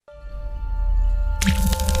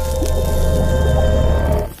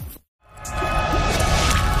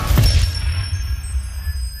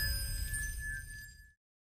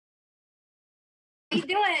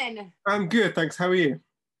doing? I'm good, thanks. How are you?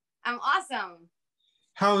 I'm awesome.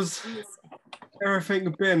 How's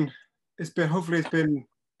everything been? Hopefully it's been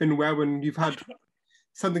well, and you've had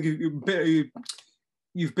something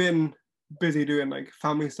you've been busy doing, like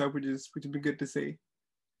family stuff, which has been good to see.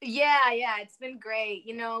 Yeah, it's been great.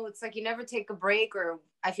 You know, it's like you never take a break, or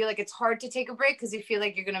I feel like it's hard to take a break because you feel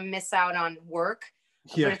like you're gonna miss out on work.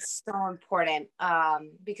 Yeah. But it's so important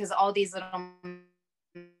because all these little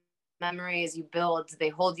memories you build, they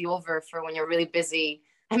hold you over for when you're really busy.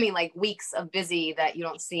 I mean, like weeks of busy that you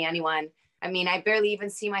don't see anyone. I mean, I barely even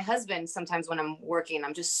see my husband sometimes when I'm working.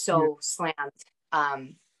 I'm just so slammed.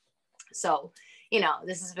 So,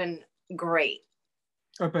 this has been great.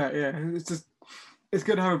 I bet, yeah. It's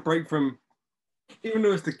good to have a break from, even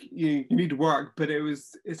though you need to work, but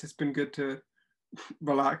it's just been good to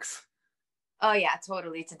relax. Oh yeah,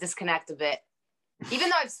 totally, to disconnect a bit. Even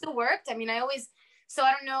though I've still worked, I mean, I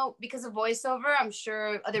don't know, because of voiceover, I'm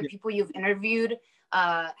sure other people you've interviewed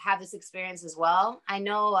have this experience as well. I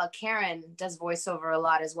know Karen does voiceover a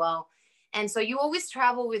lot as well. And so you always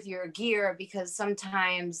travel with your gear because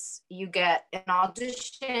sometimes you get an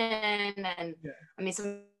audition and I mean,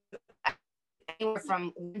 anywhere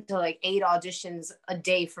from 1 to like 8 auditions a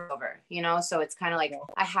day for over, so it's kind of like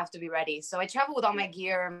I have to be ready. So I travel with all my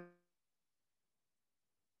gear.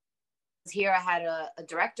 Here I had a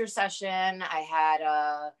director session.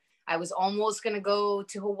 I was almost gonna go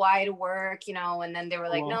to Hawaii to work, and then they were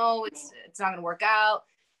like, no, it's not gonna work out,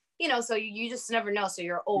 so you just never know, so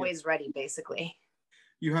you're always ready, basically.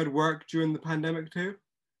 You had work during the pandemic too?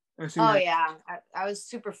 Yeah, I was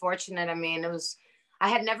super fortunate. I mean, I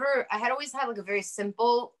had always had like a very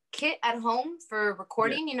simple kit at home for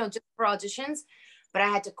recording, just for auditions, but I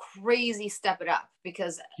had to crazy step it up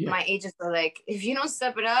because my agents were like, if you don't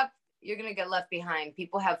step it up, you're going to get left behind.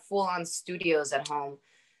 People have full on studios at home.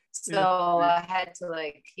 So I had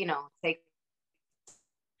to take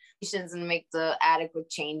and make the adequate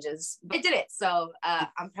changes. I did it. So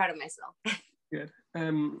I'm proud of myself. Good.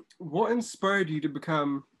 What inspired you to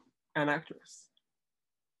become an actress?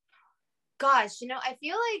 Gosh, I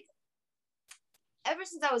feel like ever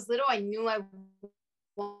since I was little, I knew I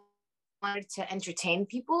wanted to entertain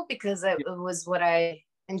people because it was what I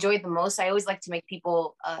enjoyed the most. I always like to make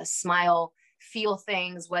people smile, feel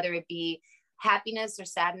things, whether it be happiness or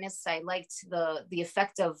sadness. I liked the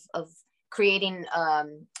effect of creating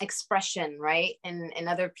expression, right, in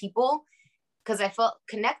other people, because I felt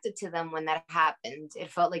connected to them when that happened. It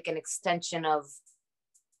felt like an extension of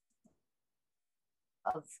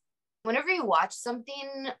whenever you watch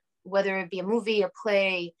something, whether it be a movie, a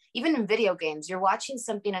play, even in video games, you're watching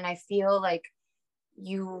something and I feel like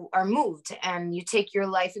you are moved and you take your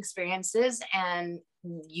life experiences and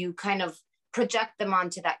you kind of project them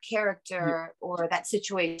onto that character or that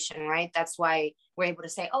situation, right? That's why we're able to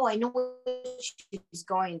say, oh, I know what she's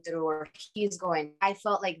going through or he's going. I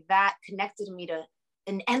felt like that connected me to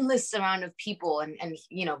an endless amount of people and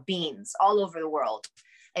beings all over the world.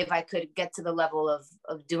 If I could get to the level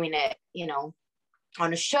of doing it,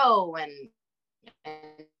 on a show and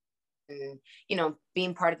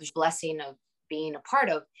being part of this blessing of being a part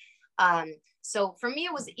of. So for me,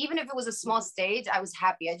 it was, even if it was a small stage, I was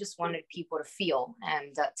happy. I just wanted people to feel,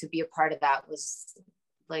 and to be a part of that was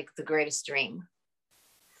like the greatest dream.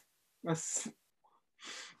 I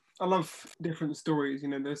love different stories.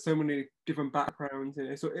 There's so many different backgrounds,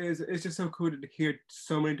 so it's just so cool to hear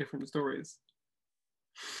so many different stories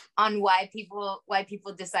on why people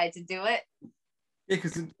decide to do it. Yeah,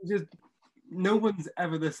 because just no one's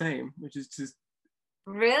ever the same, which is just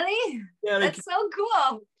really that's so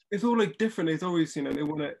cool. It's all like different. It's always they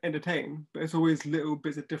want to entertain, but it's always little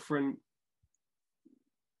bits of different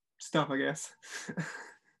stuff, I guess.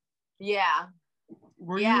 I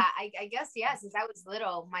guess since I was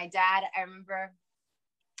little, I remember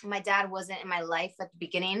my dad wasn't in my life at the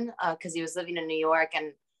beginning because he was living in New York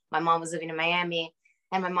and my mom was living in Miami,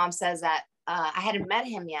 and my mom says that I hadn't met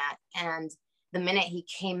him yet, and the minute he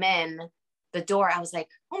came in the door, I was like,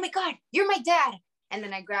 oh my God, you're my dad. And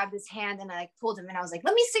then I grabbed his hand and I pulled him and I was like,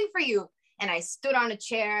 let me sing for you. And I stood on a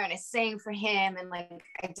chair and I sang for him. And I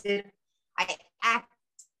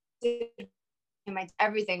acted him,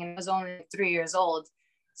 everything. And I was only 3 years old.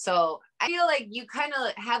 So I feel like you kind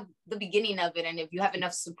of have the beginning of it. And if you have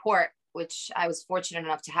enough support, which I was fortunate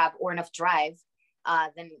enough to have, or enough drive,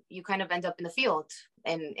 then you kind of end up in the field.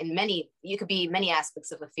 And you could be many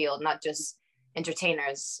aspects of the field, not just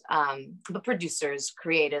entertainers, but producers,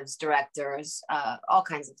 creatives, directors, all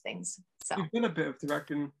kinds of things. So you've done a bit of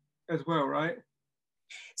directing as well, right?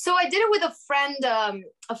 So I did it with a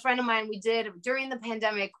friend of mine. We did during the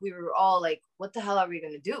pandemic. We were all like, what the hell are we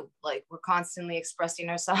going to do? Like, we're constantly expressing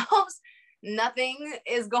ourselves. Nothing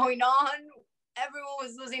is going on. Everyone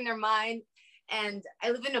was losing their mind. And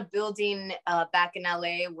I live in a building back in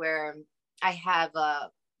LA where I have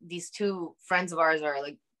these two friends of ours are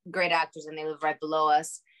like great actors, and they live right below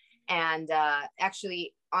us. And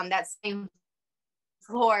actually on that same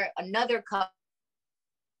floor, another couple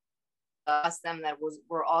them that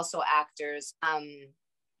were also actors.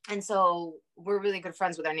 And so we're really good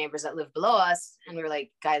friends with our neighbors that live below us. And we were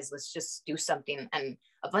like, guys, let's just do something. And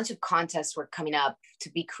a bunch of contests were coming up to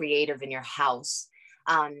be creative in your house.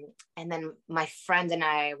 And then my friend and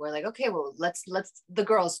I were like, okay, well, let's the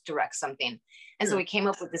girls direct something. And so we came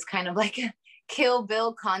up with this kind of like Kill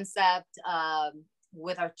Bill concept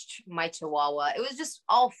with my Chihuahua. It was just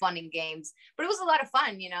all fun and games, but it was a lot of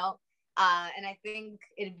fun, you know? And I think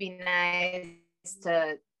it'd be nice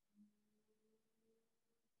to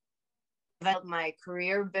develop my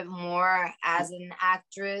career a bit more as an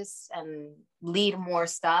actress and lead more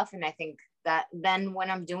stuff. And I think that then when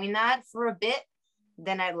I'm doing that for a bit,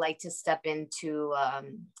 then I'd like to step into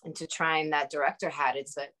trying that director hat.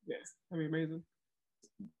 It's a that'd be amazing.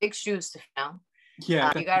 Big shoes to fill.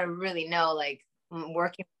 Yeah, you got to really know, like,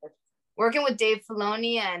 working with Dave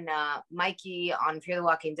Filoni and Mikey on Fear the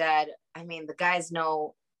Walking Dead. I mean, the guys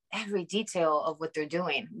know every detail of what they're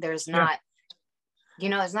doing. There's not,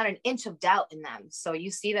 there's not an inch of doubt in them. So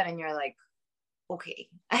you see that and you're like, okay,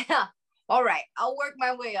 all right, I'll work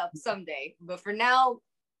my way up someday. But for now,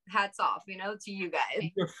 hats off, to you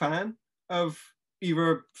guys. You're a fan of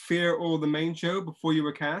either Fear or the main show before you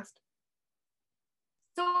were cast?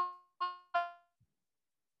 So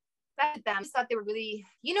I thought they were really,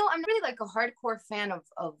 I'm really like a hardcore fan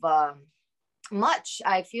of Much.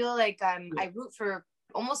 I feel like I root for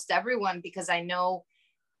almost everyone because I know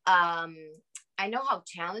how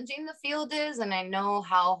challenging the field is, and I know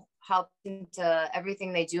how into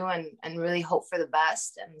everything they do and really hope for the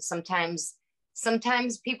best. And sometimes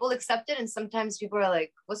people accept it, and sometimes people are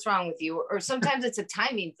like, what's wrong with you? Or sometimes it's a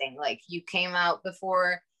timing thing, like you came out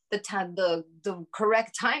before the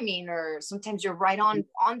correct timing, or sometimes you're right on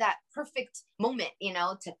that perfect moment,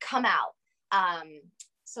 to come out.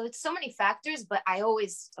 So it's so many factors, but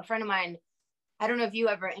a friend of mine, I don't know if you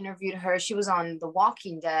ever interviewed her. She was on The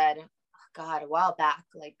Walking Dead, a while back,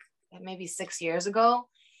 like maybe 6 years ago.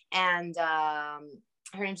 And her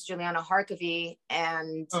name's Juliana Harkavy.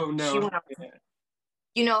 And she went on.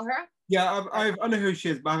 You know her? Yeah, I know who she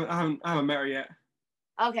is, but I haven't met her yet.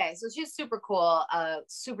 Okay, so she's super cool,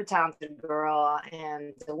 super talented girl,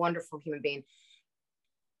 and a wonderful human being.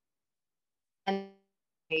 And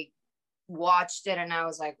I watched it, and I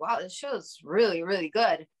was like, wow, this show is really, really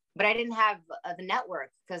good. But I didn't have the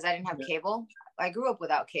network because I didn't have cable. I grew up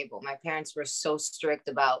without cable. My parents were so strict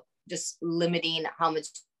about just limiting how much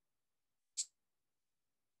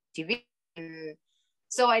TV.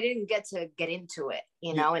 So I didn't get into it,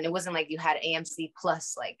 and it wasn't like you had AMC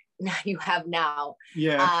Plus like you have now.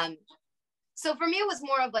 Yeah. So for me, it was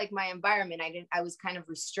more of like my environment. I was kind of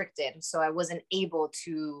restricted, so I wasn't able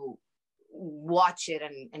to watch it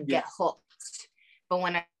and get hooked. But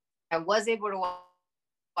when I was able to watch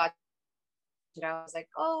it, I was like,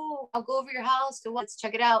 oh, I'll go over your house let's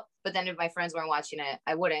check it out. But then if my friends weren't watching it,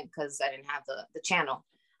 I wouldn't, because I didn't have the channel.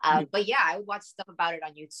 But yeah, I would watch stuff about it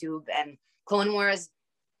on YouTube. And Clone Wars,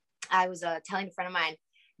 I was telling a friend of mine,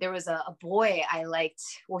 there was a boy I liked.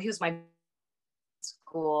 Well, he was my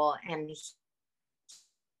school, and he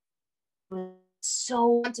was so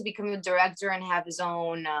want to become a director and have his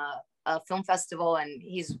own film festival. And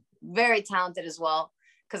he's very talented as well,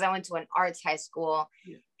 because I went to an arts high school.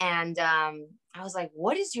 And I was like,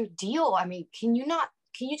 what is your deal? I mean, can you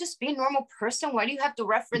just be a normal person? Why do you have to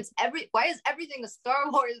reference why is everything a Star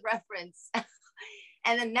Wars reference?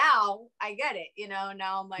 And then now I get it,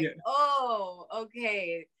 now I'm like, oh,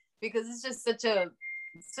 okay. Because it's just such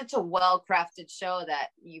a well-crafted show that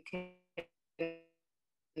you can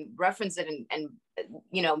reference it and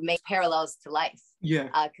make parallels to life. Yeah.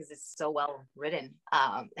 Because it's so well written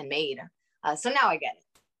and made. So now I get it.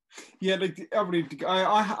 Yeah, like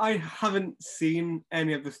I haven't seen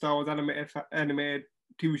any of the Star Wars animated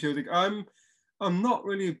TV shows. Like I'm not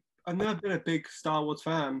really. I've never been a big Star Wars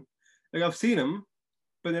fan. Like I've seen them,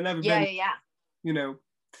 but they've never been. Yeah.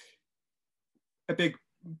 A big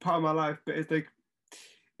part of my life. But it's like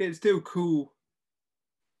it's still cool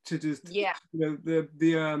to just the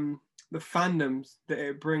fandoms that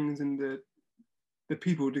it brings and the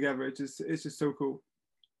people together. It's just so cool.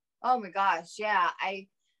 Oh my gosh, yeah.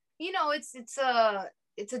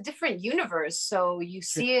 it's a different universe, so you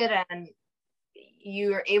see it, and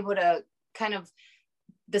you're able to kind of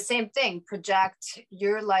the same thing, project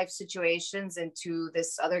your life situations into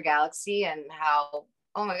this other galaxy, and how,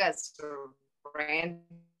 oh my God, it's random.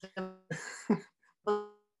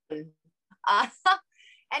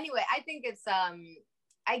 Anyway, I think it's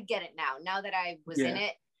I get it now that I was in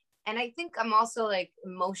it. And I think I'm also like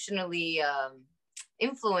emotionally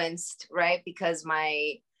influenced, right? Because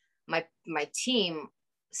my team,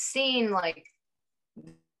 seeing like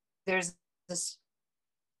there's this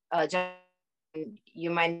you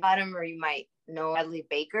might know him, or you might know Bradley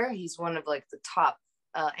Baker. He's one of like the top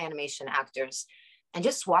animation actors, and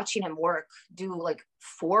just watching him work, do like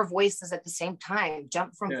 4 voices at the same time,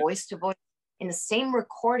 jump from voice to voice in the same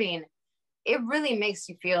recording, it really makes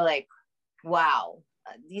you feel like, wow,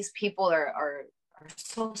 these people are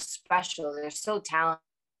so special. They're so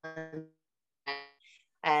talented,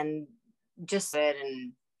 and just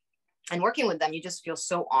and working with them, you just feel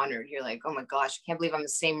so honored. You're like, oh my gosh, I can't believe I'm in the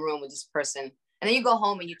same room with this person. And then you go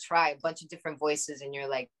home and you try a bunch of different voices, and you're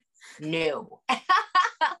like, no.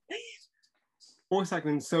 Voice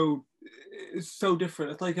acting is so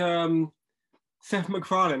different. It's like Seth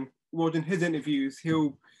MacFarlane, watching his interviews,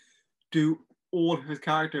 he'll do all of his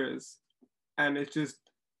characters, and it's just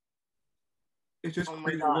oh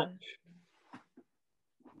my God.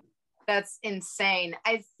 That's insane.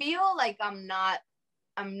 I feel like I'm not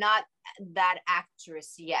that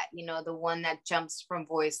actress yet, you know, the one that jumps from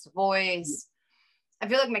voice to voice. I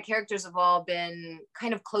feel like my characters have all been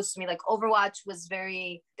kind of close to me. Like Overwatch was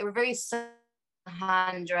they were very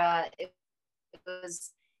Alejandra. It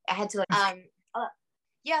was, I had to like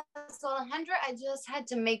yeah, so Alejandra, I just had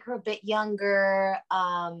to make her a bit younger.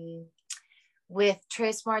 With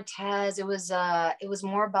Tres Martez, it was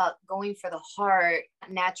more about going for the heart.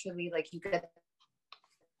 Naturally, like you get,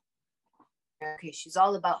 okay, she's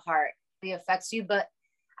all about heart. It affects you, but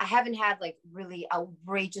I haven't had like really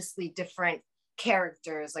outrageously different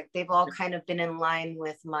characters. Like they've all kind of been in line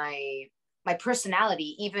with my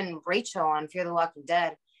personality. Even Rachel on Fear the Walking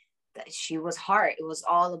Dead, she was heart. It was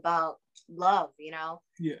all about love, you know?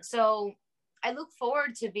 Yeah. So I look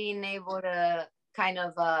forward to being able to kind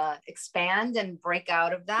of expand and break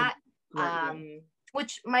out of that.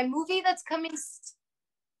 Which my movie that's coming,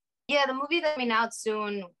 the movie that's coming out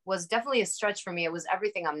soon was definitely a stretch for me. It was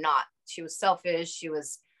everything I'm not. She was selfish. She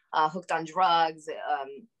was hooked on drugs.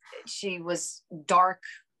 She was dark.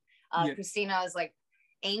 Christina is like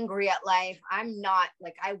angry at life. I'm not.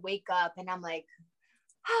 Like I wake up and I'm like,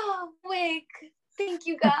 oh, wake. Thank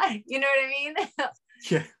you, God. You know what I mean?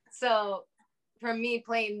 Yeah. So for me,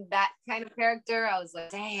 playing that kind of character, I was like,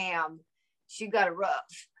 damn, she got it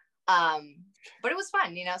rough. But it was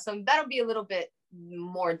fun, you know? So that'll be a little bit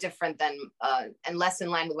more different than and less in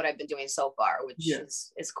line with what I've been doing so far, which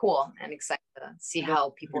is cool, and excited to see how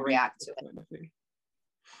people react to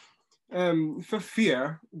it. For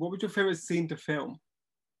Fear, what was your favorite scene to film?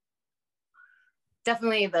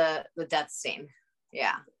 Definitely the death scene.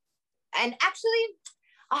 Yeah. And actually,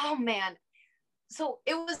 oh man, so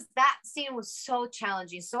it was, that scene was so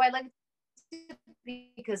challenging. So I like it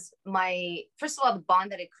because first of all, the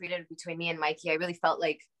bond that it created between me and Mikey, I really felt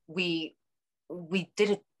like we did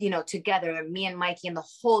it, you know, together, me and Mikey and the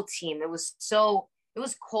whole team. It was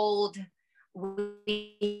cold.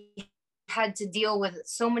 We had to deal with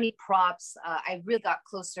so many props. I really got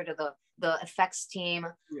closer to the effects team.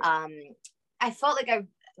 I felt like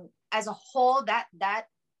as a whole, that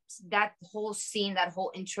whole scene, that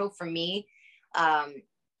whole intro for me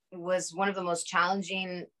was one of the most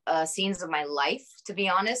challenging scenes of my life, to be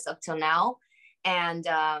honest, up till now. And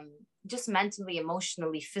just mentally,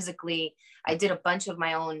 emotionally, physically, I did a bunch of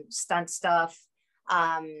my own stunt stuff.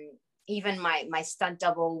 Even my stunt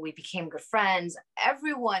double, we became good friends.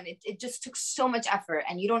 Everyone, it just took so much effort,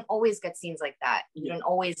 and you don't always get scenes like that. You don't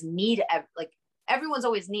always need, like, everyone's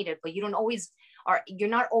always needed, but you're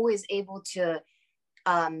not always able to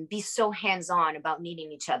be so hands-on about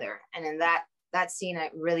needing each other. And in that scene, I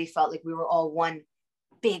really felt like we were all one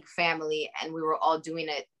big family, and we were all doing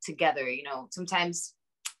it together. You know, sometimes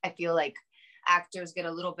I feel like actors get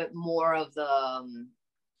a little bit more of the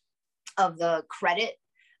credit,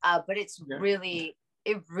 but it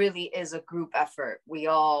really is a group effort. We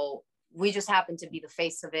just happen to be the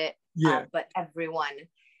face of it, but everyone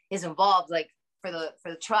is involved. Like for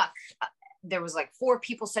the truck, there was like 4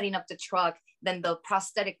 people setting up the truck, then the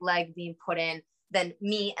prosthetic leg being put in, then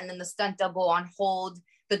me, and then the stunt double on hold,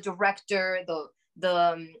 the director, the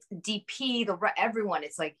DP, everyone.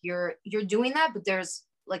 It's like you're doing that, but there's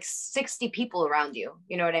like 60 people around you.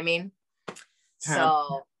 You know what I mean?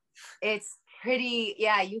 So it's pretty,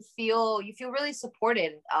 you feel really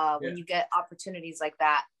supported when you get opportunities like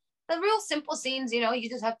that. the real simple scenes, you know, you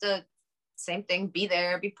just have to, same thing, be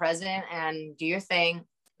there, be present, and do your thing.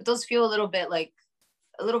 But those feel a little bit like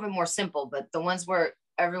a little bit more simple. But the ones where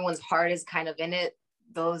everyone's heart is kind of in it,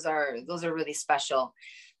 those are really special.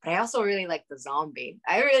 But I also really like the zombie.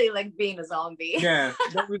 I really like being a zombie. Yeah,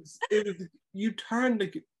 you turned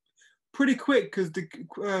like pretty quick because the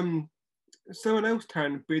someone else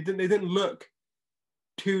turned, but they didn't look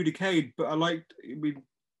too decayed. But I liked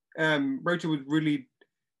Rachel was really,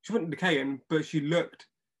 she wasn't decaying, but she looked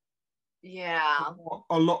Yeah.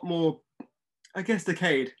 a lot more, I guess,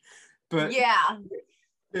 decayed. But yeah.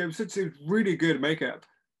 it was such a really good makeup.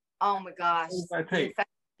 Oh my gosh. The effect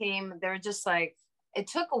team, they were just like, it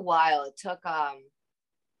took a while. It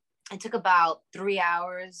took about 3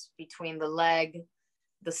 hours between the leg,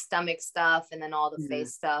 the stomach stuff, and then all the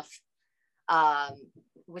face stuff.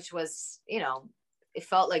 Which was, you know, it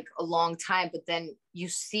felt like a long time, but then you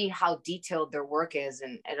see how detailed their work is,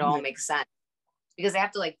 and it all makes sense because they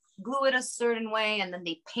have to like glue it a certain way, and then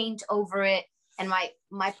they paint over it. And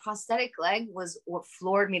my prosthetic leg was what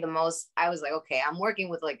floored me the most. I was like, okay, I'm working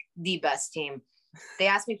with like the best team. They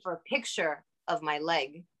asked me for a picture of my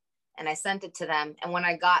leg, and I sent it to them. And when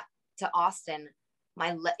I got to Austin,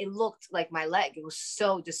 it looked like my leg. It was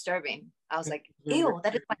so disturbing. I was like, ew,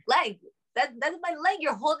 that is my leg. That is my leg.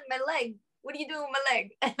 You're holding my leg. What are you doing with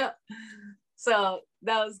my leg? So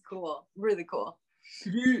that was cool. Really cool.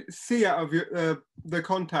 Did you see out of your the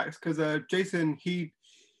contacts? Because Jason,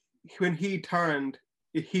 when he turned,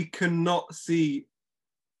 he could not see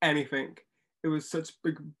anything. It was such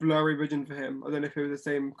big blurry vision for him. I don't know if it was the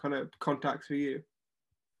same kind of contacts for you.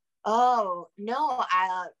 Oh no,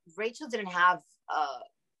 Rachel didn't have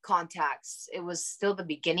contacts. It was still the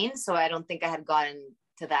beginning, so I don't think I had gotten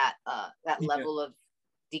to that level of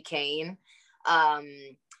decaying.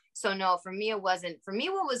 So no, for me it wasn't. For me,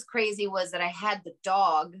 what was crazy was that I had the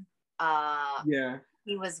dog.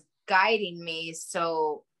 He was guiding me,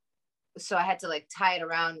 so I had to like tie it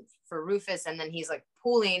around for Rufus, and then he's like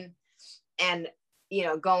pulling, and you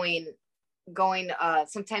know, going.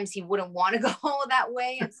 Sometimes he wouldn't want to go that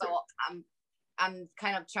way, and so I'm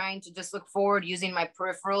kind of trying to just look forward, using my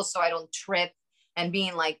peripherals so I don't trip, and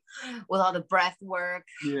being like with all the breath work.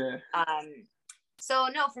 So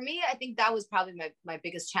no, for me, I think that was probably my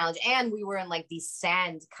biggest challenge. And we were in like these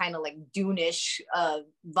sand kind of like dune-ish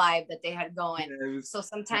vibe that they had going. So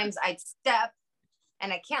sometimes I'd step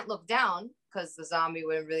and I can't look down because the zombie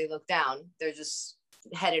wouldn't really look down. They're just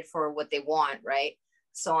headed for what they want, right?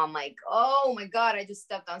 So I'm like, oh my God, I just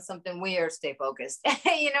stepped on something weird. Stay focused.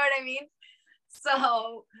 You know what I mean?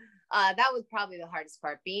 So that was probably the hardest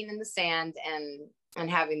part, being in the sand and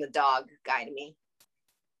having the dog guide me.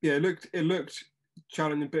 Yeah, it looked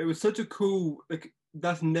challenging, but it was such a cool, like,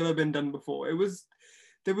 that's never been done before.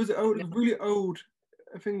 There was really old,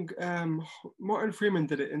 I think Martin Freeman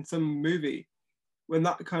did it in some movie when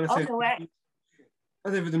that kind of I don't know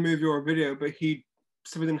if it was a movie or a video, but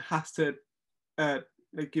something has to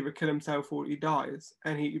like either kill himself or he dies,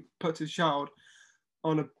 and he puts his child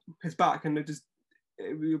on his back, and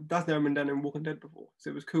that's never been done in Walking Dead before. So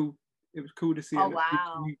it was cool. It was cool to see a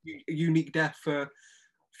unique death for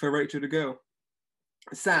Rachel to go.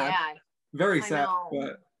 Sad, very sad,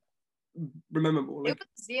 but memorable. Like,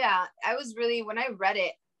 I was really, when I read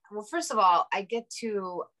it, well, first of all, I get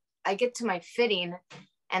to my fitting,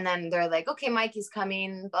 and then they're like, okay, Mikey's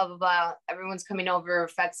coming, blah blah blah, everyone's coming over,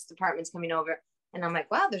 effects department's coming over, and I'm like,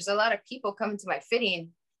 wow, there's a lot of people coming to my fitting.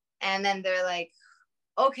 And then they're like,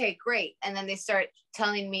 okay, great. And then they start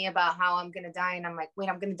telling me about how I'm gonna die, and I'm like, wait,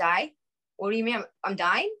 I'm gonna die? What do you mean I'm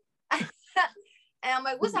dying? And I'm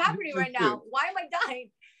like, what's happening right now? Why am I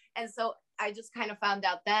dying? And so I just kind of found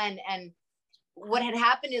out then. And what had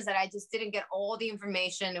happened is that I just didn't get all the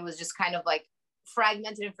information. It was just kind of like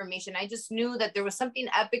fragmented information. I just knew that there was something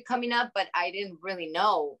epic coming up, but I didn't really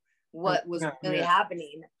know what was really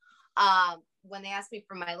happening. When they asked me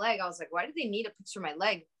for my leg, I was like, why do they need a picture of my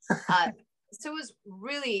leg? So it was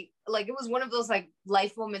really like, it was one of those like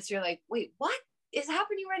life moments. You're like, wait, what is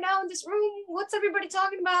happening right now in this room? What's everybody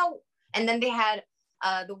talking about? And then they had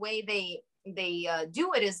the way they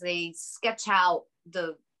do it is they sketch out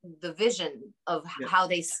the vision of how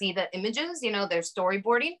they see the images, you know, they're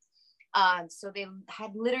storyboarding. So they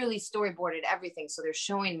had literally storyboarded everything. So they're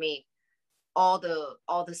showing me all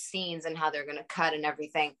the scenes and how they're going to cut and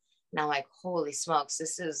everything. And I'm like, holy smokes,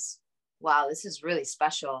 this is really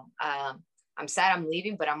special. I'm sad I'm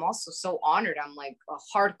leaving, but I'm also so honored. I'm like a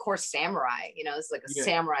hardcore samurai, you know, it's like a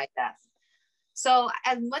samurai death. So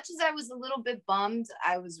as much as I was a little bit bummed,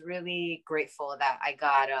 I was really grateful that I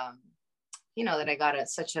got,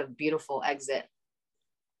 such a beautiful exit.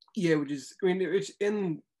 Yeah, which is, I mean, it's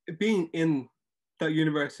in being in that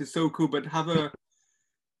universe is so cool, but have a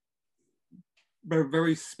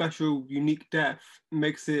very special, unique death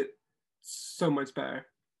makes it so much better.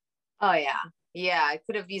 Oh yeah, it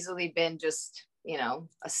could have easily been just, you know,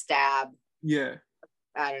 a stab. Yeah,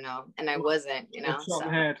 I don't know, and I wasn't, you know. shot So in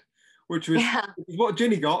the head, which was yeah, what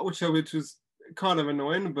Ginny got, which was kind of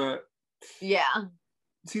annoying. But yeah,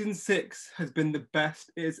 season 6 has been the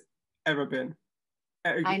best it's ever been.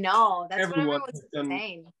 I know. That's what Everyone everyone's has done.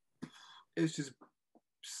 saying. It's just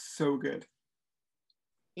so good.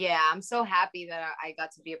 Yeah, I'm so happy that I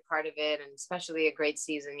got to be a part of it, and especially a great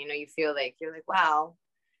season. You know, you feel like you're like, wow,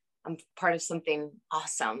 I'm part of something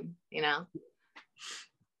awesome, you know?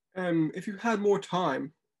 If you had more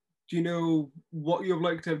time, do you know what you'd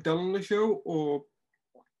like to have done on the show, or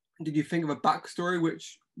did you think of a backstory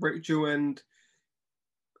which Rachel and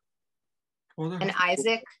And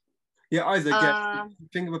Isaac, yeah, Isaac, yeah, uh,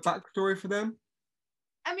 think of a backstory for them?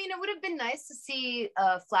 I mean, it would have been nice to see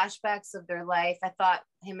flashbacks of their life. I thought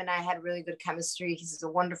him and I had really good chemistry. He's a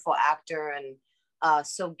wonderful actor and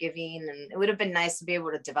so giving, and it would have been nice to be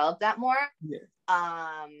able to develop that more. Yeah.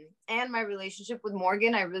 And my relationship with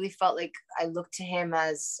Morgan, I really felt like I looked to him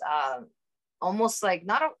as almost like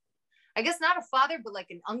not a, I guess not a father, but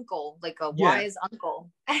like an uncle, like a wise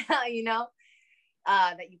uncle, you know,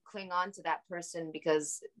 that you cling on to that person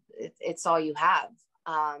because it's all you have.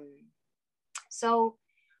 So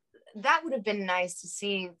that would have been nice to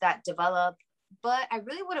see that develop, but I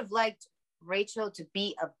really would have liked Rachel to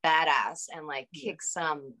be a badass and like kick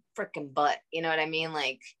some freaking butt. You know what I mean?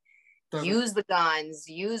 Like use the guns,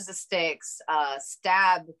 use the sticks,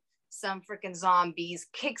 stab some freaking zombies,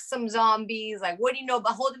 kick some zombies. Like, what do you know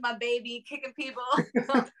about holding my baby, kicking people?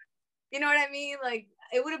 You know what I mean? Like,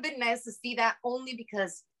 it would have been nice to see that only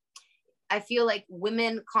because I feel like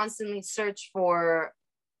women constantly search for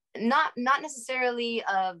not necessarily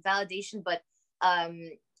validation, but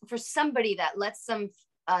for somebody that lets them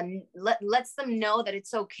lets them know that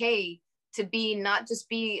it's okay to be not just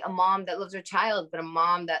be a mom that loves her child, but a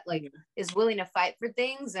mom that like is willing to fight for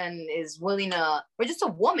things and is willing to, or just a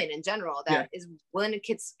woman in general that is willing to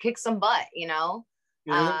kick some butt, you know?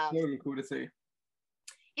 Yeah, that's really cool to see.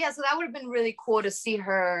 Yeah, so that would have been really cool to see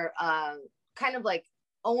her kind of like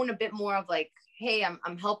own a bit more of like, hey,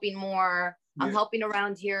 I'm helping more. I'm helping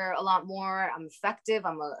around here a lot more. I'm effective.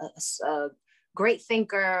 I'm a great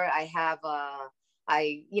thinker. I have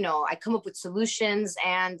I come up with solutions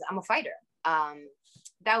and I'm a fighter.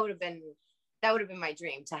 That would have been my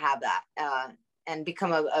dream to have that and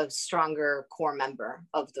become a stronger core member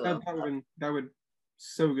of the. That would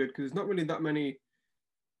so good because there's not really that many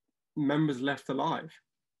members left alive.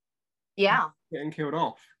 Yeah, getting killed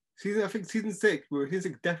off. I think season 6, he's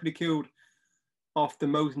definitely killed off the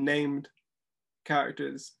most named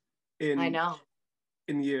characters in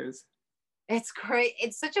years. It's great.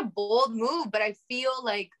 It's such a bold move, but I feel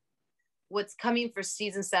like what's coming for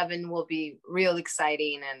season 7 will be real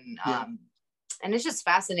exciting and it's just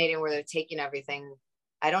fascinating where they're taking everything.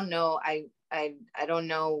 I don't know. I don't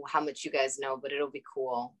know how much you guys know, but it'll be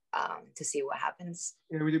cool to see what happens.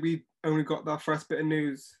 Yeah, we only got that first bit of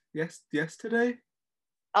news yesterday.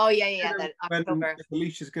 Oh yeah. That October.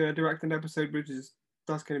 Alicia's gonna direct an episode,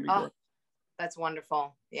 that's gonna be great. That's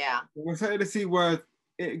wonderful. Yeah. We're excited to see where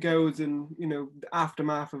it goes and the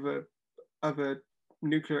aftermath of a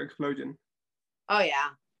nuclear explosion. Oh yeah.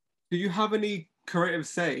 Do you have any creative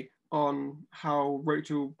say on how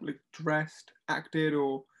Rachel dressed, acted,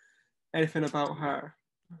 or anything about her?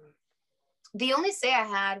 The only say I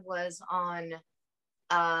had was on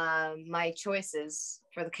my choices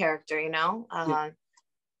for the character,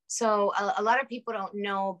 So a lot of people don't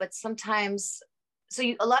know, but sometimes,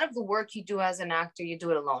 a lot of the work you do as an actor, you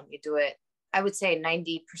do it alone. You do it, I would say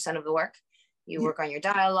 90% of the work. You work on your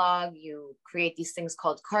dialogue, you create these things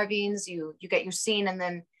called carvings, you get your scene, and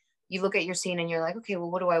then you look at your scene and you're like, okay,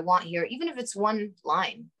 well, what do I want here? Even if it's one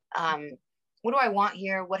line, what do I want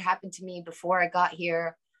here? What happened to me before I got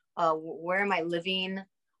here? Where am I living?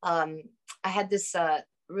 I had this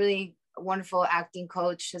really wonderful acting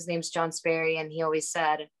coach. His name's John Sperry, and he always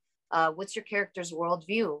said, what's your character's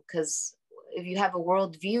worldview? Because if you have a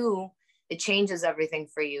worldview, it changes everything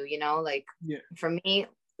for you, For me,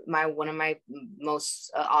 one of my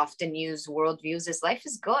most often used worldviews is life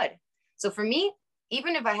is good. So for me,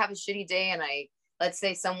 even if I have a shitty day and let's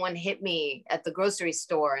say someone hit me at the grocery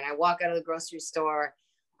store and I walk out of the grocery store,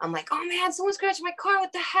 I'm like, oh man, someone scratched my car.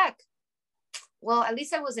 What the heck? Well, at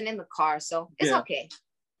least I wasn't in the car, so it's okay.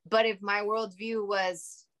 But if my worldview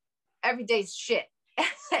was every day's shit,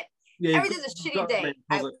 every day's a shitty day.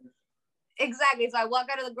 Exactly. So I walk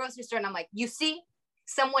out of the grocery store and I'm like, you see,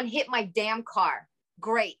 someone hit my damn car.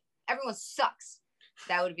 great. Everyone sucks.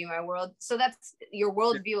 That would be my world. So that's your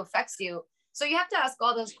worldview affects you. So you have to ask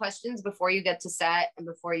all those questions before you get to set and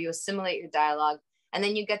before you assimilate your dialogue. And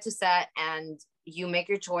then you get to set and you make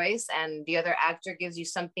your choice, and the other actor gives you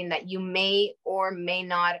something that you may or may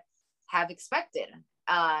not have expected.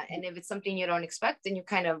 And if it's something you don't expect, then you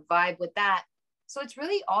kind of vibe with that. So it's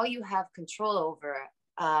really all you have control over.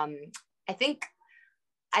 I think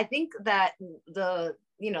that the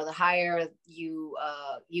higher you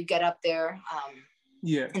get up there,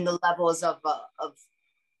 in the levels of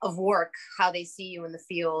work, how they see you in the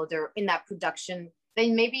field or in that production,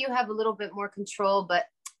 then maybe you have a little bit more control. But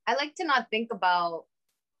I like to not think about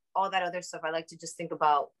all that other stuff. I like to just think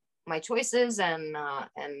about my choices and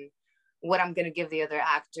what I'm going to give the other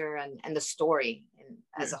actor and the story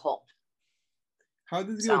as a whole. How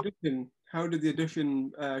did the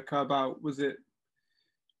audition come about? Was it?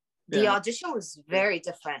 The audition was very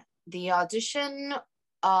different. The audition,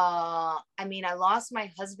 I lost my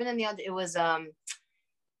husband in the audition. It was,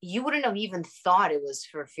 you wouldn't have even thought it was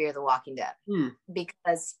for Fear the Walking Dead,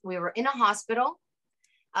 because we were in a hospital,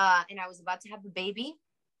 and I was about to have a baby,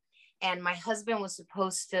 and my husband was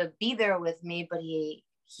supposed to be there with me, but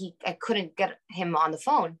I couldn't get him on the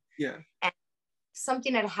phone. Yeah. And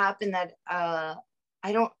something had happened that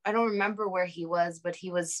I don't remember where he was, but he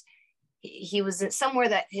was somewhere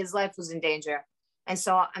that his life was in danger. And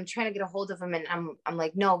so I'm trying to get a hold of him, and I'm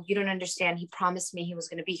like, no, you don't understand. He promised me he was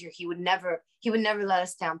going to be here. He would never let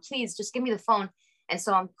us down. Please just give me the phone. And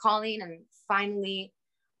so I'm calling, and finally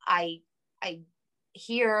I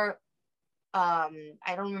hear, I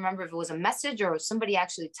don't remember if it was a message or somebody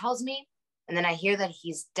actually tells me. And then I hear that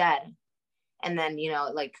he's dead. And then,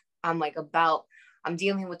 I'm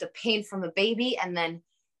dealing with the pain from the baby, and then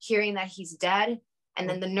hearing that he's dead. And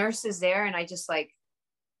then the nurse is there, and I just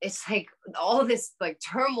it's like all this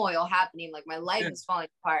turmoil happening, like my life is falling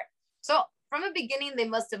apart. So from the beginning, they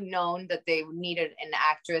must have known that they needed an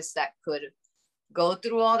actress that could go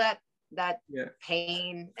through all that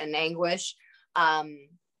pain and anguish. I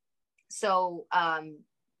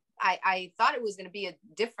thought it was going to be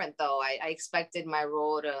different though. I expected my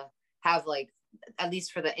role to have, at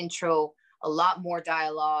least for the intro, a lot more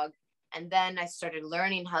dialogue. And then I started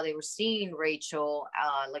learning how they were seeing Rachel,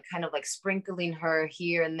 kind of sprinkling her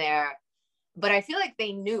here and there. But I feel like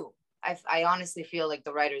they knew. I honestly feel like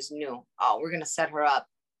the writers knew, oh, we're going to set her up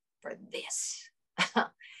for this.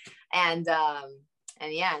 and then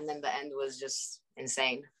the end was just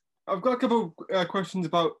insane. I've got a couple questions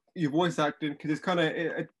about your voice acting, because it's kind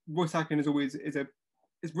of, voice acting is always,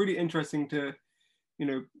 it's really interesting to,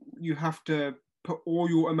 you have to put all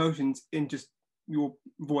your emotions in just your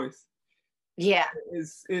voice. Yeah,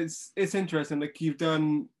 it's interesting. You've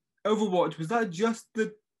done Overwatch. Was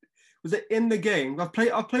it in the game? I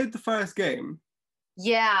played the first game.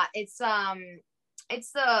 Yeah, it's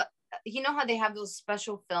the, how they have those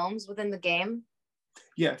special films within the game.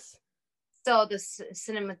 Yes. So the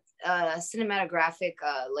cinematographic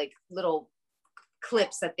little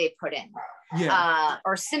clips that they put in,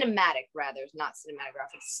 or cinematic rather, not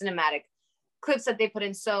cinematographic, cinematic clips that they put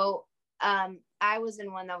in. So I was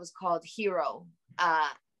in one that was called Hero,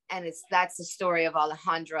 and that's the story of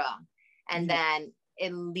Alejandra, and then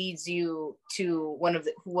it leads you to one of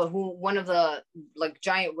the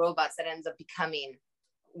giant robots that ends up becoming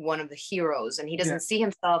one of the heroes, and he doesn't see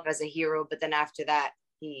himself as a hero, but then after that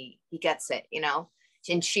he gets it,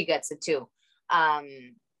 and she gets it too.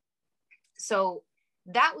 So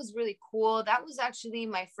that was really cool. That was actually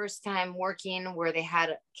my first time working where they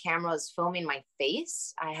had cameras filming my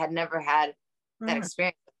face. I had never had that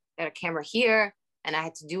experience. I had a camera here, and I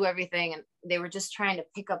had to do everything, and they were just trying to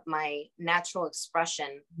pick up my natural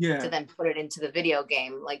expression to then put it into the video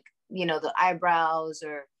game, the eyebrows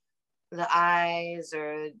or the eyes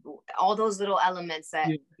or all those little elements that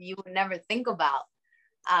you would never think about.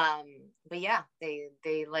 But yeah,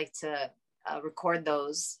 they like to record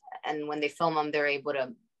those, and when they film them, they're able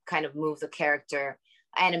to kind of move the character,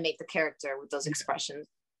 animate the character with those expressions.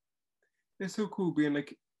 It's so cool being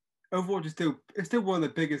Overwatch is still one of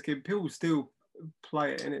the biggest games. People still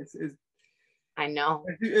play it, and it's I know.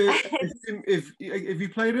 If you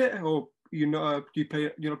played it, or you not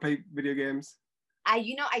play video games?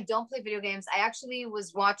 I don't play video games. I actually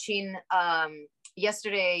was watching 2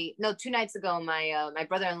 nights ago. My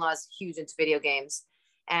brother-in-law is huge into video games,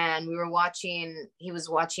 and he was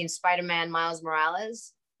watching Spider-Man Miles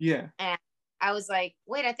Morales. Yeah. And I was like,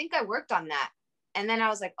 wait, I think I worked on that. And then I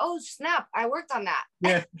was like, oh snap, I worked on that.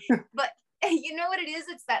 Yeah. But you know what it is?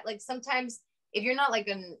 It's that sometimes if you're not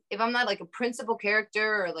if I'm not a principal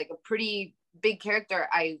character or a pretty big character,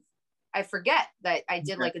 I I forget that I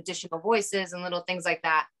did like additional voices and little things like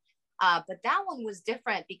that. But that one was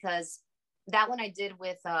different because that one I did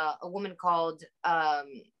with a woman called,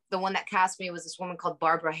 the one that cast me was this woman called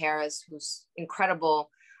Barbara Harris, who's incredible.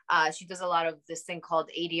 She does a lot of this thing called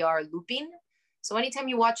ADR looping. So anytime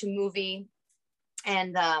you watch a movie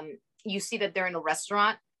and you see that they're in a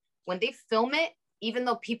restaurant, when they film it, even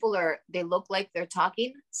though they look like they're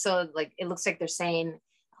talking, so like it looks like they're saying,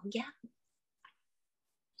 oh yeah.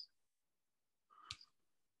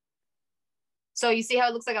 So you see how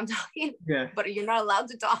it looks like I'm talking, but you're not allowed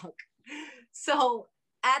to talk. So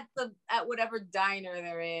at whatever diner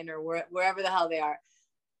they're in or wherever the hell they are,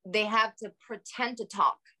 they have to pretend to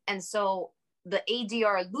talk. And so the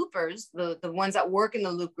ADR loopers, the ones that work in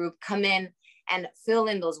the loop group, come in and fill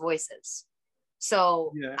in those voices.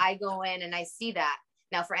 So I go in and I see that.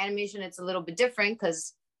 Now for animation, it's a little bit different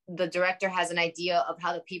because the director has an idea of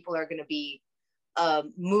how the people are going to be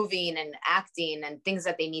moving and acting and things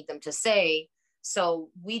that they need them to say. So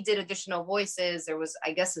we did additional voices. There was,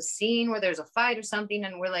 I guess, a scene where there's a fight or something.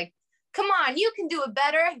 And we're like, come on, you can do it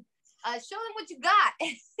better. Show them what you got.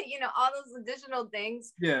 You know, all those additional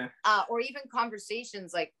things. Yeah. Or even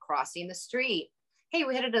conversations like crossing the street. Hey,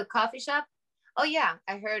 we headed to a coffee shop. Oh yeah,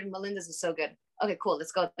 I heard Melinda's is so good. Okay, cool.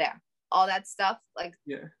 Let's go there. All that stuff. Like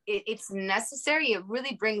it's necessary. It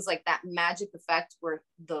really brings like that magic effect where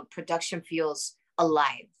the production feels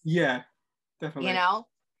alive. Yeah, definitely. You know?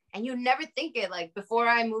 And you never think it. Like before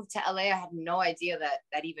I moved to LA, I had no idea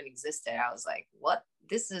that even existed. I was like, what?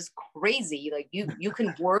 This is crazy. Like you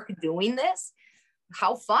can work doing this?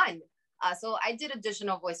 How fun. So I did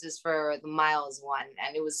additional voices for the Miles one,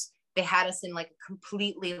 and they had us in like a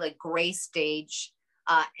completely like gray stage.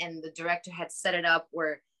 And the director had set it up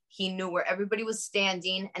where he knew where everybody was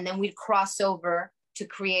standing, and then we'd cross over to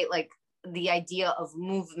create like the idea of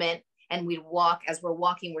movement. And we'd walk, as we're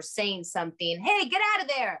walking, we're saying something, hey, get out of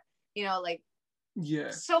there. You know, like,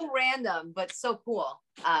 so random, but so cool.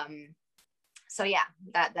 So yeah,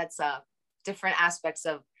 that's different aspects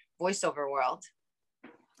of voiceover world.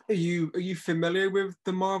 Are you familiar with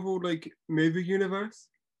the Marvel like movie universe?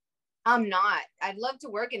 I'm not. I'd love to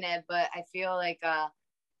work in it, but I feel like I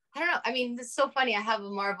don't know. I mean, it's so funny. I have a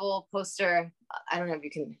Marvel poster. I don't know if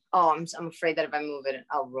you can. Oh, I'm afraid that if I move it,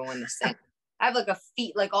 I'll ruin this thing. I have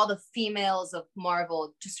like all the females of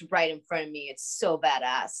Marvel just right in front of me. It's so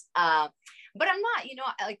badass. But I'm not, you know,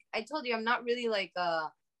 like I told you, I'm not really like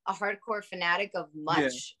a hardcore fanatic of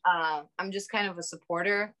much. I'm just kind of a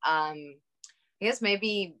supporter. I guess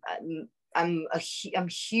maybe I'm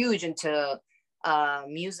huge into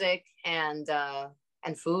music and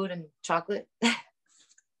food and chocolate.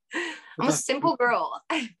 I'm a simple girl.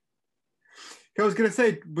 I was gonna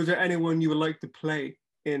say, was there anyone you would like to play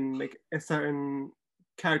in like a certain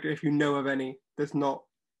character, if you know of any, that's not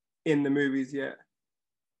in the movies yet?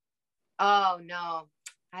 Oh no,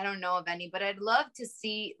 I don't know of any, but I'd love to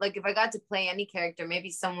see, like, if I got to play any character,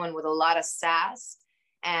 maybe someone with a lot of sass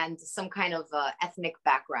and some kind of ethnic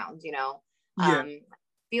background, you know. I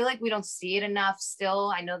feel like we don't see it enough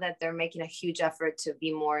still. I know that they're making a huge effort to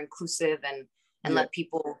be more inclusive and let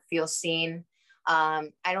people feel seen.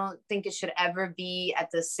 I don't think it should ever be at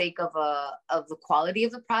the sake of the quality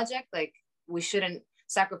of the project. Like, we shouldn't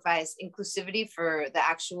sacrifice inclusivity for the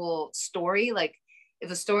actual story. Like, if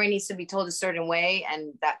a story needs to be told a certain way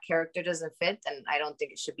and that character doesn't fit, then I don't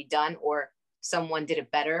think it should be done, or someone did it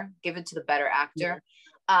better, give it to the better actor.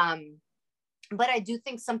 But I do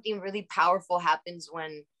think something really powerful happens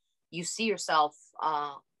when you see yourself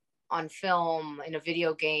on film, in a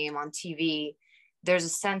video game, on TV. There's a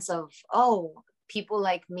sense of, oh, people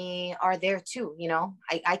like me are there too, you know,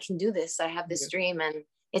 I can do this. I have this dream and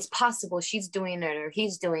it's possible. She's doing it or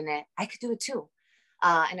he's doing it. I could do it too.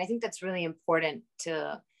 And I think that's really important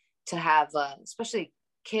to have, especially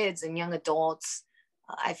kids and young adults.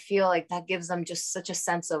 I feel like that gives them just such a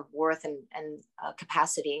sense of worth and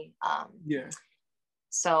capacity.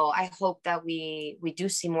 So I hope that we do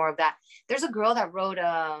see more of that. There's a girl that wrote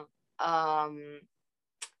a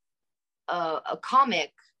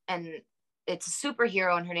comic, and it's a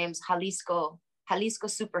superhero, and her name's Jalisco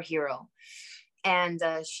Superhero. And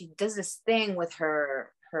she does this thing with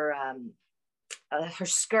her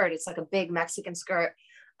skirt. It's like a big Mexican skirt.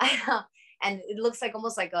 And it looks like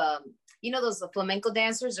almost like you know, those flamenco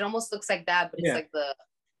dancers. It almost looks like that, but it's like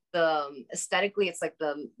the aesthetically, it's like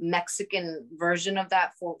the Mexican version of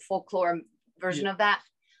that, folklore version of that.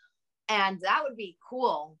 And that would be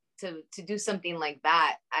cool to do something like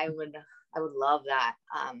that. I would love that.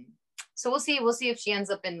 So we'll see if she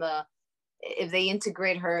ends up if they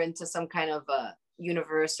integrate her into some kind of a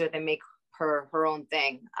universe, or they make her own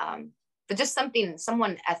thing. but just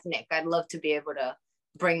someone ethnic. I'd love to be able to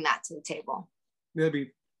bring that to the table. That'd be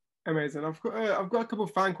amazing. I've got a couple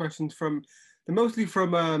of fan questions they're mostly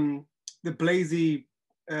from the Blazy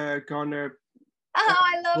Garner. Oh,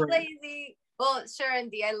 I love Lazy. Well, Sharon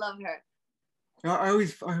D, I love her. I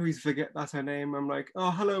always forget that's her name. I'm like,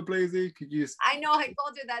 oh, hello, Blazy. Could you just... I know, I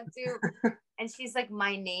told her that too. And she's like,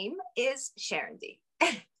 my name is Sharon D.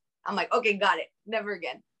 I'm like, okay, got it. Never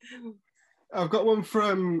again. I've got one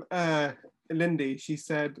from Lindy. She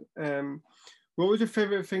said, what was your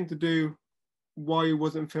favorite thing to do while you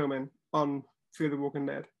wasn't filming on Fear the Walking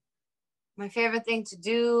Dead? My favorite thing to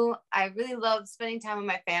do, I really love spending time with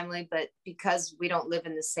my family, but because we don't live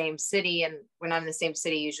in the same city and we're not in the same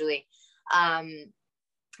city usually,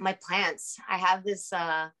 my plants, I have this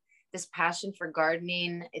passion for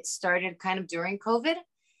gardening. It started kind of during COVID.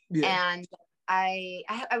 Yeah. And I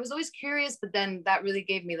was always curious, but then that really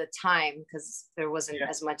gave me the time because there wasn't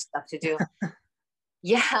as much stuff to do.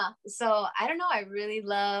 Yeah. So I don't know. I really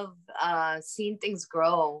love seeing things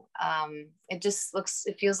grow.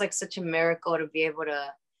 It feels like such a miracle to be able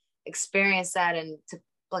to experience that and to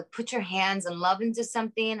like put your hands and love into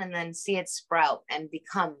something and then see it sprout and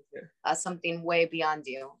become something way beyond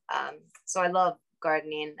you. So I love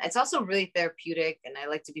gardening. It's also really therapeutic, and I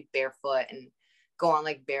like to be barefoot and go on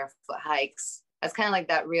like barefoot hikes. That's kind of like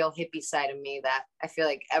that real hippie side of me that I feel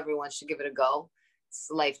like everyone should give it a go. It's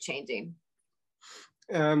life-changing.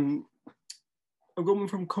 I've got one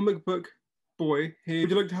from Comic Book Boy here. Would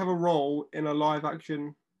you like to have a role in a live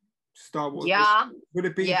action Star Wars? Yeah. Would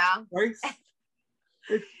it be Trace?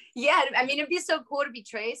 Yeah, I mean, it'd be so cool to be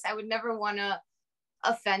Trace. I would never want to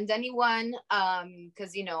offend anyone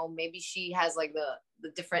because, you know, maybe she has like the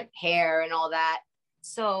different hair and all that.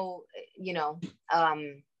 So, you know,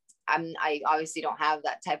 I obviously don't have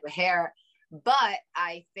that type of hair, but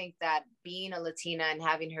I think that being a Latina and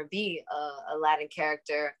having her be a Latin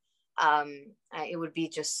character, it would be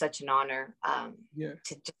just such an honor. To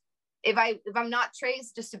just, if I'm not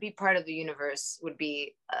Trace, just to be part of the universe would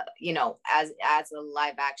be, you know, as a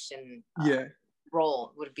live action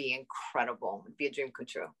role would be incredible. It'd be a dream come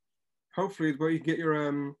true. Hopefully, it's where you get your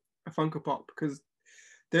a Funko Pop, because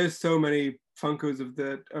there's so many Funkos of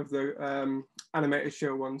the animated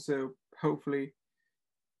show one. So hopefully,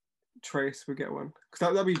 Trace will get one,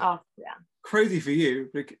 because that'd be crazy for you.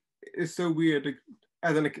 Like, it's so weird. Like,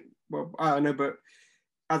 I don't know, but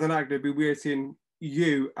as an actor, it'd be weird seeing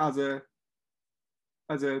you as a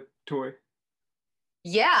toy.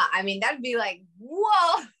 Yeah, I mean, that'd be like,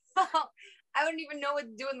 whoa. I wouldn't even know what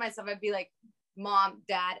to do with myself. I'd be like, Mom,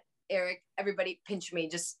 Dad, Eric, everybody pinch me.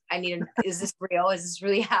 Just, is this real? Is this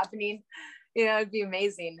really happening? You know, it'd be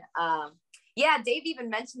amazing. Yeah, Dave even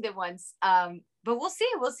mentioned it once. But we'll see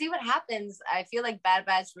what happens. I feel like Bad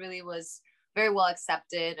Batch really was very well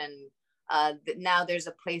accepted, and now there's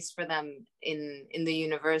a place for them in the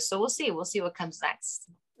universe. So we'll see what comes next.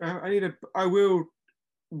 I need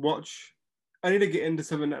to get into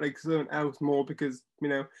something else more, because, you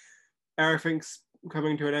know, everything's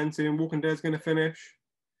coming to an end soon. Walking Dead's going to finish.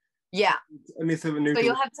 Yeah. I need something new. So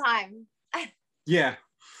you'll have time. Yeah.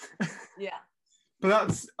 Yeah.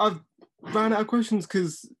 But I've ran out of questions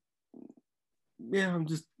because, yeah,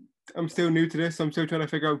 I'm still new to this. I'm still trying to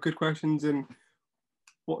figure out good questions and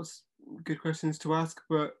what's good questions to ask.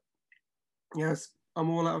 But yes, I'm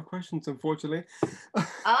all out of questions, unfortunately.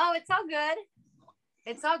 Oh, it's all good.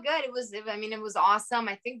 It's all good. It was awesome.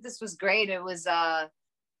 I think this was great. It was,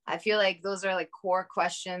 I feel like those are like core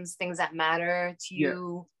questions, things that matter to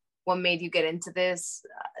you. Yeah. What made you get into this?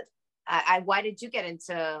 Why did you get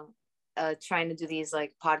into trying to do these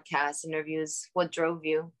like podcast interviews? What drove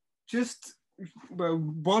you?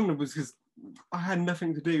 One was because I had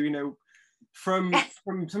nothing to do, you know, from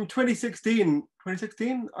 2016,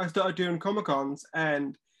 I started doing Comic-Cons,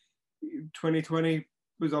 and 2020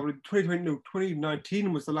 was already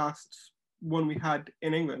 2019 was the last one we had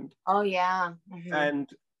in England. Oh yeah. Mm-hmm. And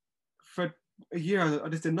for a year I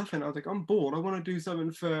just did nothing. I was like, I'm bored. I want to do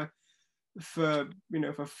something for you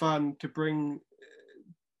know, for fun, to bring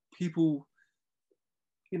people,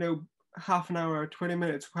 you know, half an hour, 20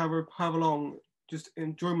 minutes, however long, just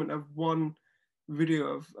enjoyment of one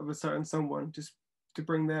video of a certain someone, just to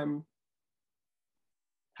bring them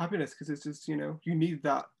happiness, because it's just, you know, you need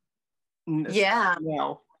that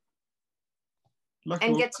now.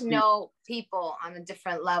 And get to know people on a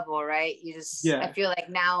different level, right? You just, I feel like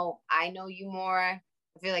now I know you more. I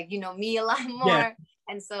feel like you know me a lot more. Yeah.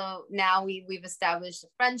 And so now we've established a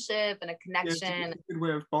friendship and a connection. Yeah, it's a good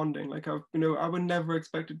way of bonding. Like, I would never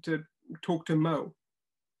expected to talk to Mo.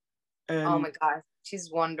 And oh my gosh,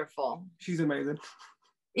 she's wonderful. She's amazing.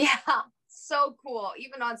 Yeah, so cool.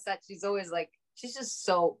 Even on set, she's always like, she's just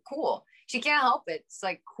so cool. She can't help it. It's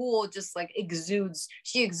like cool, just like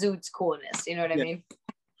she exudes coolness. You know what I mean?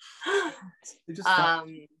 It just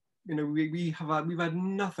you know, we've had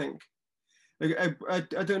nothing. Like I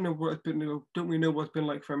don't know what it's been, you know, don't we know what's been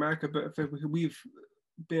like for America, but we've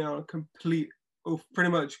been on a complete,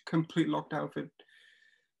 pretty much complete lockdown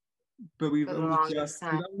but we've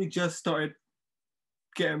only just started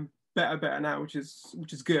getting better now, which is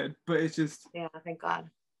good. But it's just, yeah, thank God.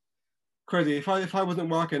 Crazy. If I wasn't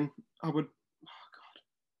working, I would.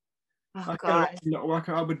 Oh God. Not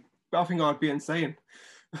working. I think I'd be insane.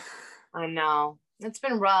 I know, it's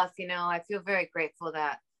been rough. You know, I feel very grateful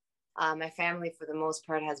that my family, for the most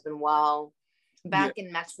part, has been well. Back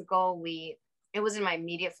in Mexico, it was in my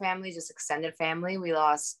immediate family, just extended family. We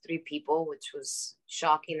lost 3 people, which was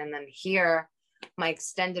shocking. And then here, my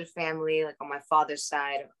extended family, like on my father's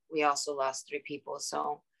side, we also lost 3 people.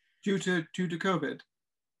 So due to COVID,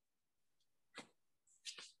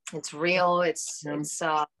 it's real. It's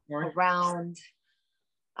around.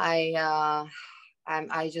 I'm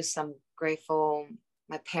grateful.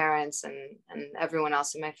 My parents and everyone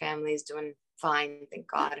else in my family is doing fine, thank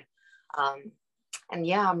God. And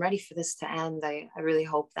yeah, I'm ready for this to end. I really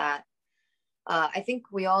hope that. I think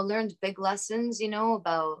we all learned big lessons, you know,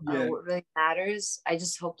 about what really matters. I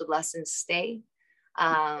just hope the lessons stay,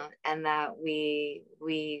 and that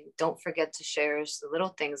we don't forget to cherish the little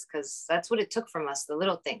things, because that's what it took from us, the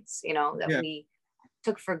little things, you know, that we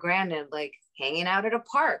took for granted, like hanging out at a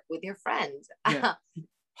park with your friends,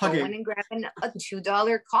 going and grabbing a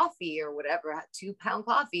 $2 coffee or whatever, a £2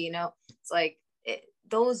 coffee, you know. It's like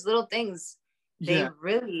those little things, they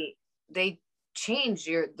change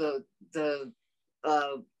the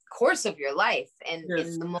course of your life, and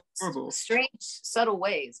in the most strange, subtle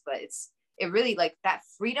ways. But it really, like, that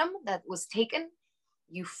freedom that was taken,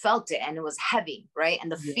 you felt it, and it was heavy, right?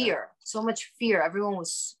 And the fear, so much fear.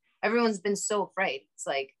 Everyone's been so afraid. It's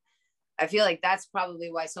like, I feel like that's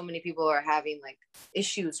probably why so many people are having like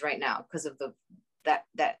issues right now, because of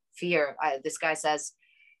that fear. This guy says,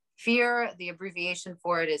 fear, the abbreviation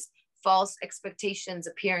for it is false expectations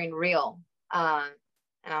appearing real. And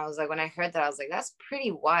I was like, when I heard that, I was like, that's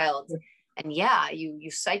pretty wild. And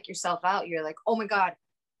you psych yourself out. You're like, oh my God,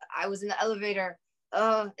 I was in the elevator.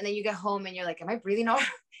 And then you get home and you're like, am I breathing all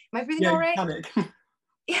right? Panic.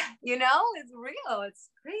 Yeah, you know, it's real.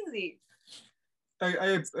 It's crazy.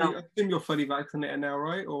 I assume you're fully vaccinated now,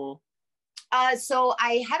 right? Or so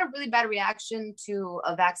I had a really bad reaction to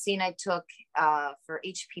a vaccine I took for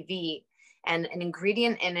HPV, and an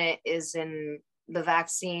ingredient in it is in the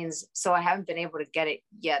vaccines. So I haven't been able to get it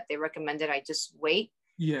yet. They recommended I just wait,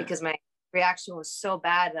 because my reaction was so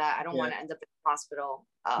bad that I don't want to end up in the hospital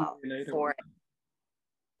for it.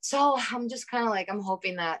 So I'm just kind of like, I'm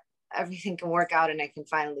hoping that everything can work out and I can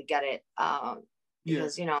finally get it,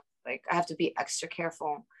 because you know, like, I have to be extra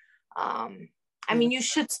careful. I mean, you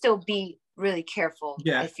should still be really careful.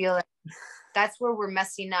 I feel like that's where we're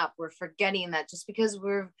messing up. We're forgetting that just because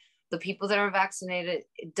we're the people that are vaccinated,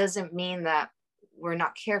 it doesn't mean that we're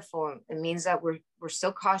not careful. It means that we're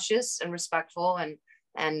still cautious and respectful.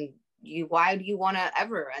 And why do you want to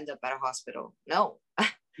ever end up at a hospital? No.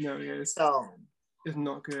 So it's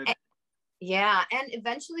not good. And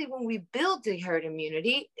eventually, when we build the herd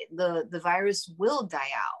immunity, the virus will die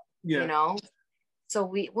out. You know,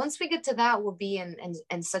 so once we get to that, we'll be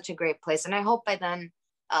in such a great place. And I hope by then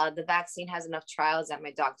the vaccine has enough trials that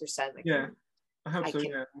my doctor said, like, I hope so.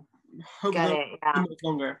 Hope get it it. Too much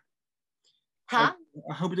longer. I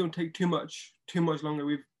hope it don't take too much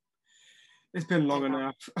longer. It's been long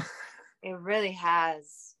enough. It really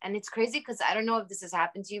has. And it's crazy because I don't know if this has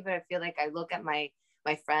happened to you, but I feel like I look at my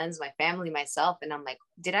friends, my family, myself, and I'm like,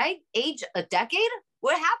 did I age a decade?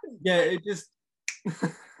 What happened? It just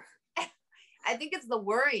I think it's the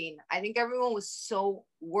worrying. I think everyone was so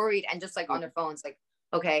worried and just like on their phones, like,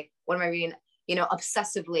 okay, what am I reading? You know,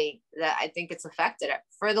 obsessively, that I think it's affected it.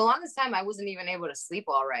 For the longest time, I wasn't even able to sleep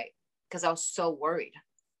all right because I was so worried.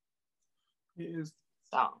 It is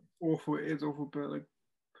awful. It is awful, but like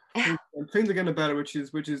things are getting better, which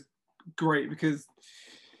is great, because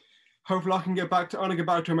hopefully I can get back to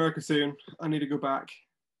America soon. I need to go back.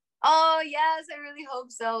 Oh yes, I really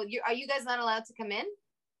hope so. Are you guys not allowed to come in?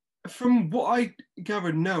 From what I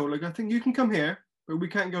gathered, no. Like, I think you can come here, but we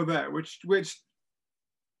can't go there, which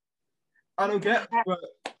I don't get. But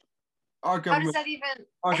our government's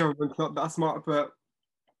not that smart. But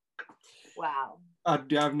wow, I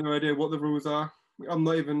have no idea what the rules are.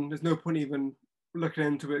 There's no point even looking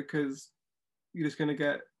into it, because you're just gonna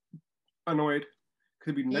get annoyed.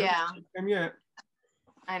 Could be no.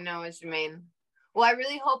 I know what you mean. Well, I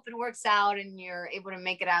really hope it works out and you're able to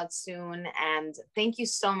make it out soon. And thank you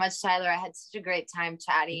so much, Tyler. I had such a great time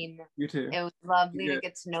chatting. You too. It was lovely to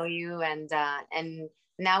get to know you, and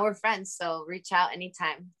now we're friends. So reach out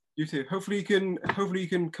anytime. You too. Hopefully you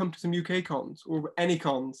can come to some UK cons or any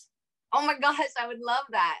cons. Oh my gosh, I would love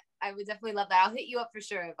that. I would definitely love that. I'll hit you up for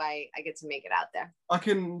sure if I get to make it out there. I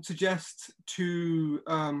can suggest to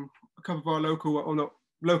a couple of our local, or not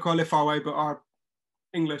local, I live far away, but our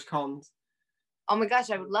English cons. Oh my gosh,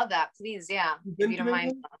 I would love that. Please, yeah. If you don't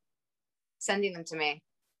mind sending them to me.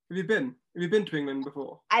 Have you been? Have you been to England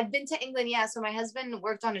before? I've been to England, yeah. So my husband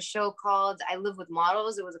worked on a show called I Live with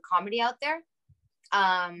Models. It was a comedy out there.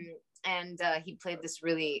 And he played this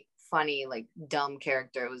really funny, like dumb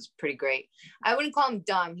character. It was pretty great. I wouldn't call him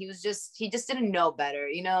dumb. He just didn't know better.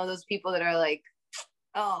 You know, those people that are like,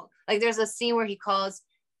 oh, like there's a scene where he calls,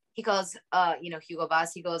 Hugo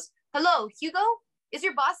Boss. He goes, "Hello, Hugo, is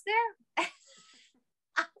your boss there?"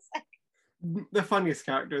 I was like, the funniest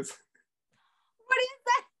characters. What is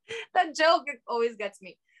that? That joke always gets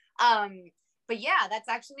me. But yeah, that's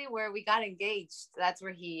actually where we got engaged. That's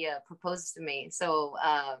where he proposed to me. So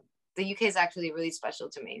the UK is actually really special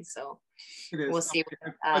to me. So we'll see.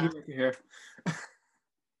 I do like it here.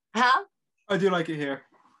 Huh? I do like it here.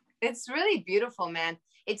 It's really beautiful, man.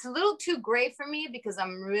 It's a little too gray for me because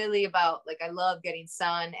I'm really about, like, I love getting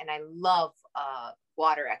sun and I love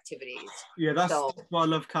water activities. Yeah, that's why I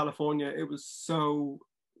love California. It was so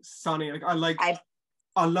sunny. Like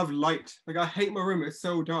I love light. Like I hate my room. It's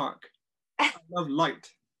so dark. I love light.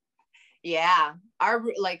 Yeah, our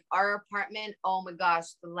apartment, oh my gosh,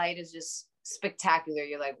 the light is just spectacular.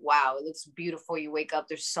 You're like, wow, it looks beautiful. You wake up,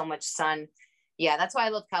 there's so much sun. Yeah, that's why I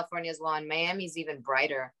love California as well. And Miami's even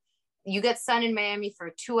brighter. You get sun in Miami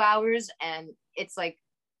for 2 hours and it's like,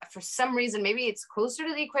 for some reason, maybe it's closer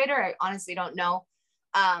to the equator. I honestly don't know.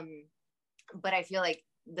 But I feel like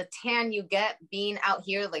the tan you get being out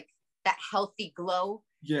here, like that healthy glow,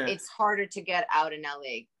 yeah, it's harder to get out in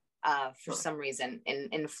LA. For some reason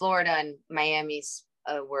in Florida and Miami's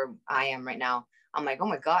where I am right now, I'm like, oh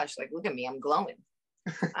my gosh, like look at me, I'm glowing.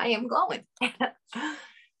 I am glowing.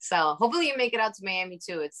 So hopefully you make it out to Miami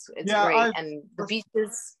too. It's great. And the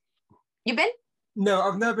beaches. You been? No,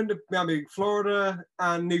 I've never been to Miami. Florida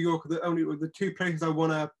and New York are the two places I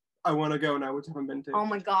wanna go now, which I haven't been to. Oh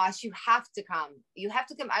my gosh, you have to come. You have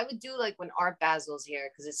to come. I would do like when Art Basil's here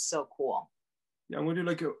because it's so cool. Yeah, I'm gonna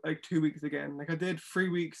do like 2 weeks again. Like I did 3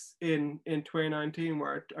 weeks in 2019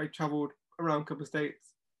 where I traveled around a couple of states,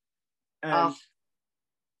 and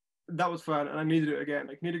that was fun. And I need to do it again.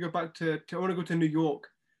 Like I need to go back to I want to go to New York.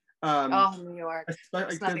 New York.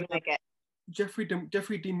 It's nothing like it.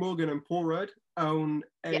 Jeffrey Dean Morgan and Paul Rudd own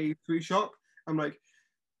a sweet shop. I'm like,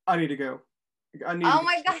 I need to go. Oh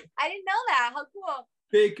my god, I didn't know that. How cool!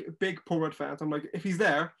 Big Paul Rudd fans. I'm like, if he's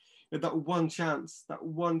there. That one chance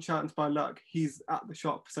by luck, he's at the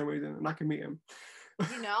shop for some reason, and I can meet him.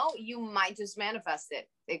 You know, you might just manifest it.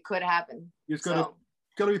 It could happen. You've got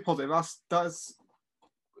to be positive. That's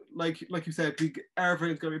like you said,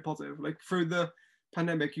 everything's got to be positive. Like through the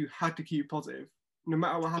pandemic, you had to keep positive, no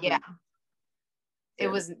matter what happened. Yeah. It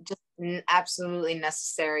was just absolutely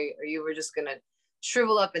necessary, or you were just gonna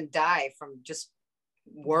shrivel up and die from just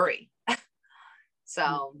worry.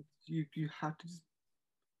 So you had to.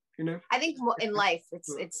 You know? I think in life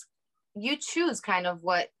it's you choose kind of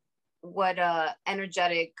what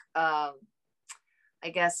energetic I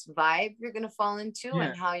guess vibe you're gonna fall into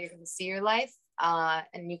and how you're gonna see your life,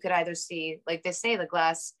 and you could either see, like they say, the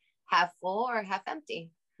glass half full or half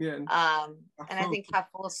empty. And I think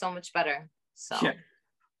half full is so much better. So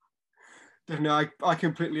definitely, I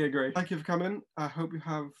completely agree. Thank you for coming. I hope you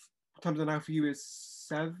have, what time is it now for you?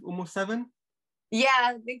 Is almost 7? Yeah,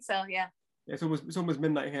 I think so. Yeah. It's almost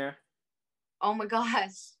midnight here. Oh my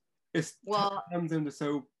gosh. Time zones are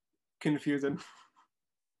so confusing.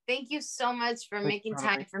 Thank you so much for making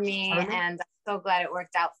time for me, and I'm so glad it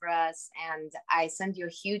worked out for us. And I send you a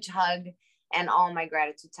huge hug and all my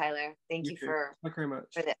gratitude, Tyler. Thank you for very much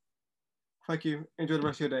for this. Thank you. Enjoy the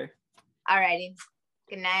rest of your day. Alrighty.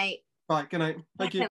 Good night. Bye. Good night. Thank you.